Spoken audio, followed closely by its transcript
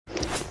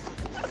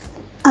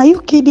Are you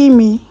kidding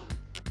me?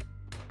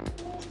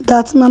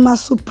 That Mama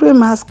Supreme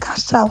has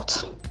cashed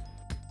out.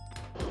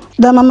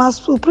 That Mama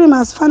Supreme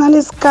has finally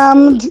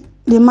scammed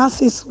the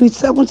masses with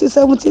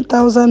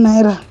 70,000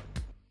 naira.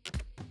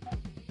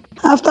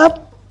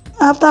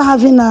 After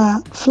having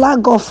a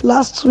flag off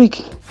last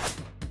week,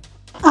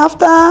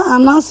 after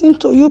announcing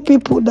to you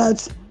people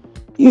that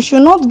you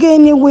should not go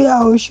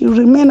anywhere or you should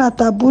remain at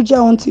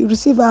Abuja until you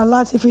receive an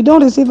alert. If you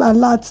don't receive an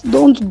alert,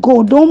 don't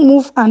go, don't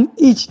move an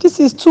inch. This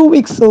is 2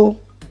 weeks, so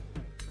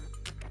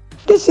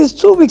this is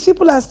 2 weeks.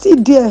 People are still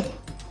there.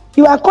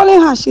 You are calling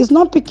her, she's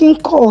not picking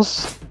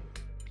calls.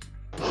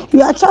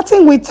 You are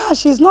chatting with her,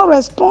 she's not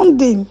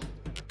responding.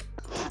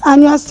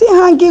 And you are still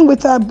hanging with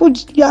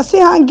Abuja. You are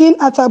still hanging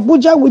at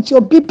Abuja with your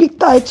big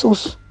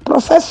titles,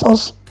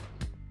 professors,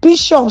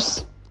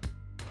 bishops,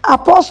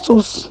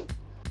 apostles,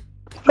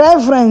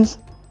 reverends,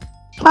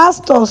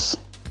 pastors,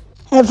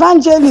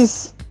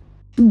 evangelists,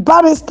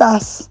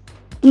 barristers,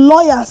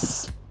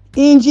 lawyers,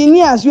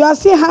 engineers. You are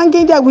still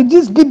hanging there with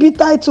this BB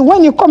title.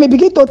 When you come, you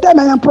begin to tell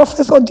me I am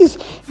professor this.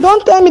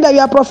 Don't tell me that you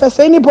are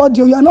professor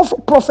anybody. You are not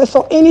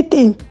professor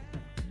anything.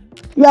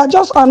 You are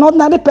just an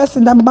ordinary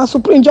person that Mama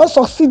Supreme just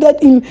succeeded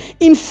in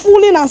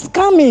fooling and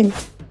scamming.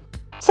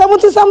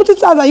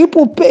 70,000 you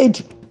people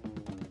paid.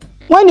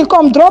 When you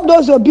come, drop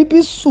those your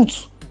BP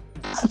suits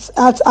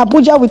at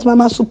Abuja with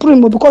Mama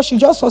Supreme because she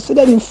just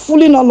succeeded in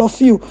fooling all of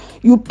you.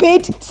 You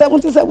paid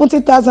 70,000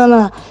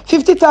 naira,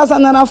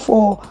 50,000 naira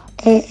for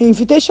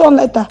invitation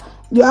letter.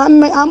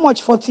 How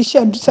much for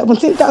t-shirt?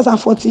 17,000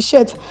 for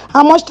t-shirt.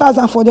 How much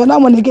thousand for the other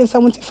one again?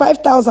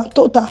 75,000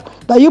 total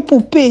that you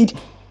people paid.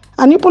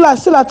 And people are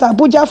still at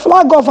Abuja.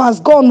 Flag off has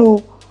gone. Oh,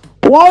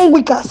 1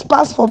 week has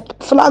passed for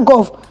flag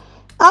off.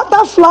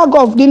 After flag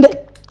off, the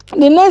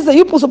next day,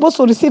 you're supposed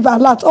to receive an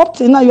alert. Up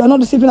till now, you are not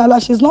receiving an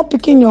alert. She's not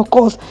picking your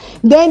calls.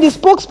 Then the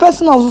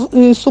spokesperson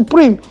of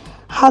Supreme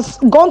has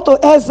gone to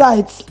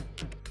Exite.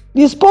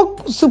 The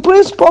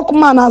Supreme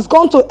spokesman has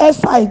gone to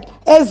Exite.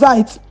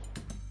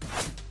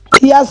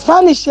 He has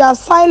vanished. He has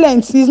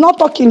silenced. He's not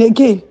talking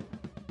again.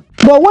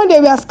 But when they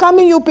were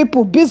scamming you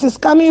people, busy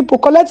scamming you people,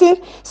 collecting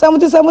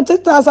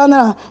 70,000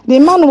 naira, the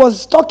man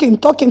was talking.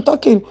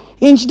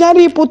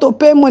 Engineering people to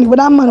pay money with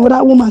that man, with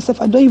that woman.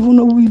 I don't even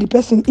know who the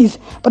person is.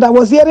 But I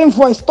was hearing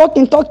voice,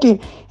 talking,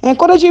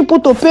 encouraging people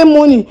to pay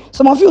money.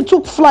 Some of you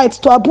took flights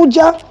to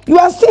Abuja. You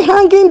are still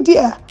hanging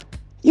there.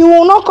 You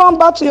will not come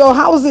back to your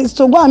houses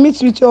to go and meet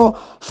with your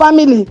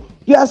family.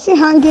 You are still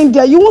hanging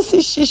there. You won't see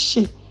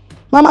shishi.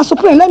 Mama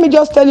Supreme, let me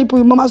just tell you,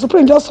 Mama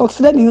Supreme just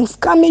succeeded in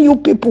scamming you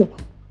people.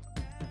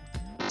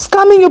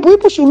 Scamming you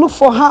people should look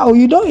for her.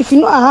 If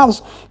you know her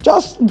house,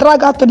 just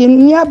drag her to the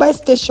nearby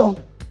station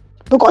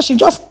because she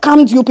just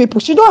scammed you people.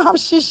 She don't have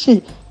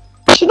shishi.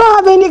 She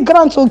don't have any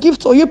grant to give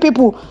to you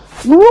people.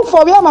 Look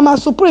for where Mama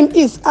Supreme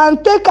is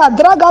and take her,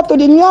 drag her to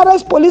the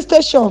nearest police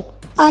station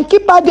and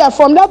keep her there.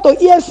 From there to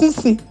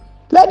EFCC,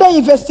 let them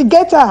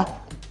investigate her.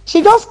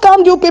 She just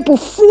scammed you people,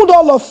 fooled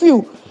all of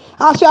you.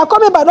 As you are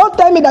coming back, don't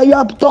tell me that you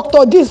are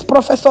Dr. this,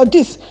 Professor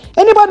this.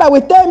 Anybody that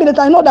will tell me that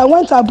I know that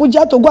went to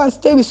Abuja to go and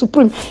stay with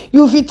Supreme, if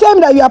you tell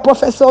me that you are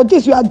Professor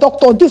this, you are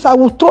Dr. this, I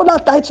will throw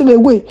that title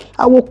away.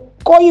 I will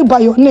call you by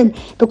your name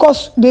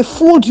because they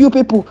fooled you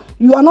people.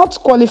 You are not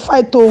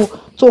qualified to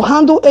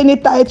handle any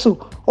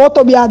title or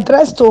to be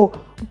addressed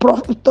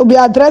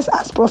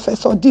as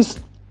Professor this.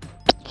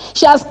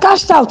 She has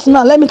cashed out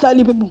now. Let me tell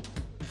you people.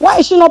 Why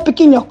is she not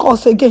picking your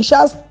calls again? She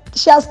has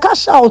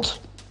cashed out.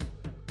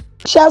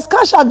 She has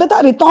cashed out.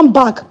 Better return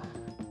back.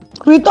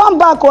 Return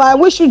back, or I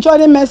wish you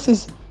joining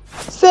messages.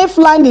 Safe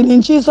landing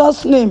in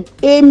Jesus' name.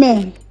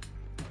 Amen.